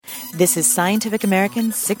This is Scientific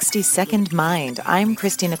American's 60-Second Mind. I'm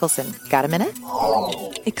Christie Nicholson. Got a minute?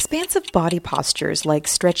 Expansive body postures like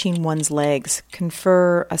stretching one's legs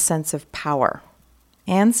confer a sense of power.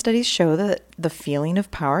 And studies show that the feeling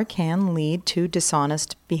of power can lead to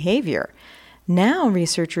dishonest behavior. Now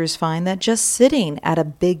researchers find that just sitting at a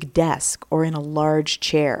big desk or in a large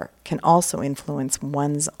chair can also influence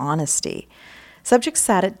one's honesty. Subjects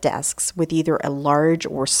sat at desks with either a large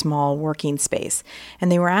or small working space,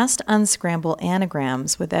 and they were asked to unscramble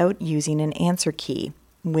anagrams without using an answer key,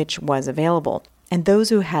 which was available. And those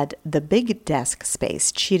who had the big desk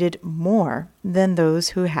space cheated more than those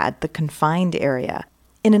who had the confined area.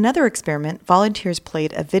 In another experiment, volunteers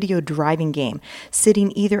played a video driving game,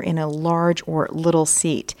 sitting either in a large or little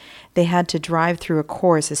seat. They had to drive through a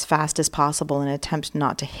course as fast as possible in an attempt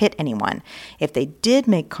not to hit anyone. If they did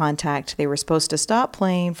make contact, they were supposed to stop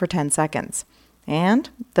playing for 10 seconds. And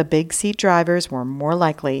the big seat drivers were more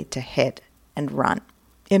likely to hit and run.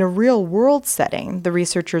 In a real-world setting, the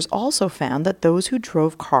researchers also found that those who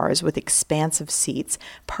drove cars with expansive seats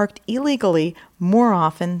parked illegally more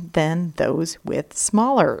often than those with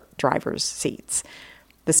smaller driver's seats.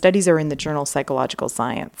 The studies are in the journal Psychological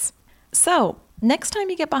Science. So, next time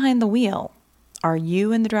you get behind the wheel, are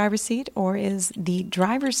you in the driver's seat or is the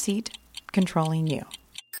driver's seat controlling you?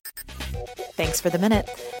 Thanks for the minute.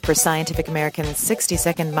 For Scientific American's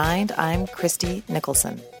 60-Second Mind, I'm Christie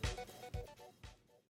Nicholson.